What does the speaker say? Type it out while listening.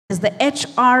is the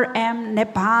HRM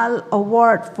Nepal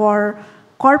Award for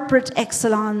Corporate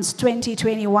Excellence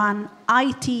 2021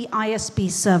 IT-ISP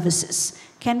Services.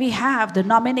 Can we have the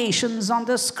nominations on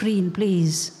the screen,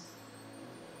 please?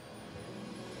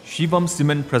 Shivam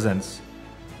Cement presents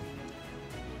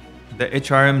the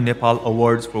HRM Nepal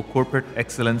Awards for Corporate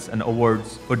Excellence and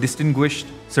Awards for Distinguished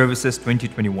Services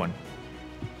 2021.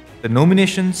 The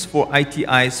nominations for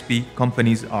IT-ISP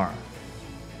companies are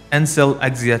Ansel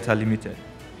Axiata Limited,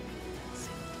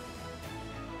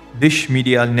 Dish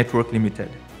Media Network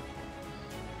Limited,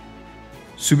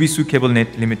 Subisu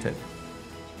CableNet Limited.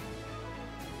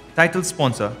 Title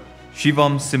sponsor,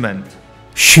 Shivam Cement.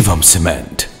 Shivam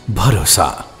Cement,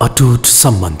 Bharosa, Atut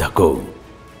Sambandhako.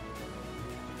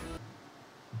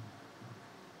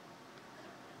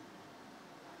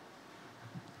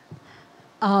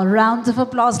 A round of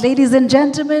applause, ladies and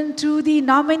gentlemen, to the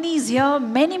nominees here.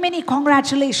 Many, many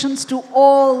congratulations to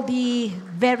all the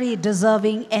very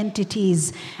deserving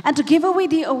entities. And to give away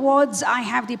the awards, I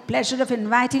have the pleasure of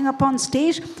inviting upon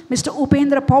stage Mr.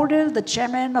 Upendra Paudel, the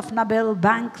chairman of Nabel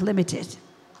Bank Limited.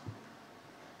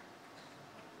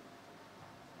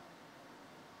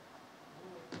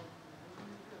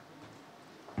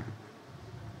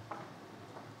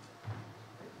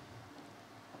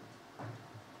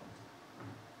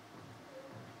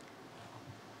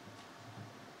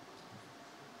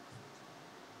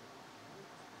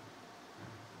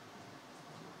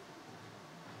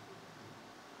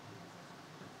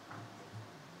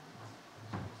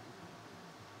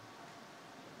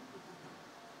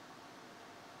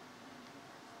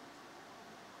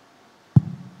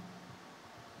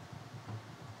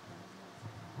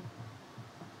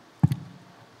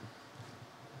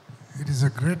 It is a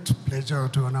great pleasure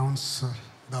to announce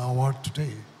the award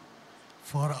today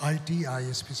for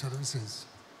IT-ISP services.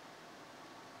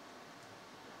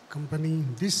 Company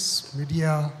This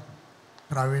Media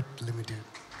Private Limited.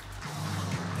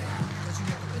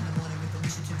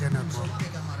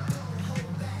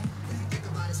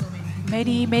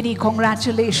 Many, many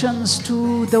congratulations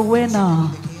to the winner.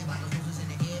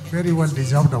 Very well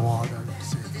deserved award, I would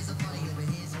say.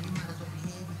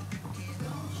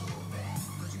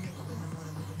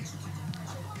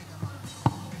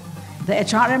 The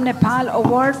HRM Nepal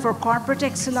Award for Corporate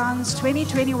Excellence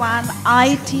 2021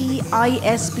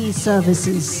 IT-ISP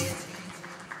Services.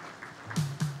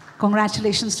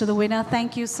 Congratulations to the winner.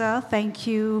 Thank you, sir. Thank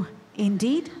you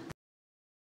indeed.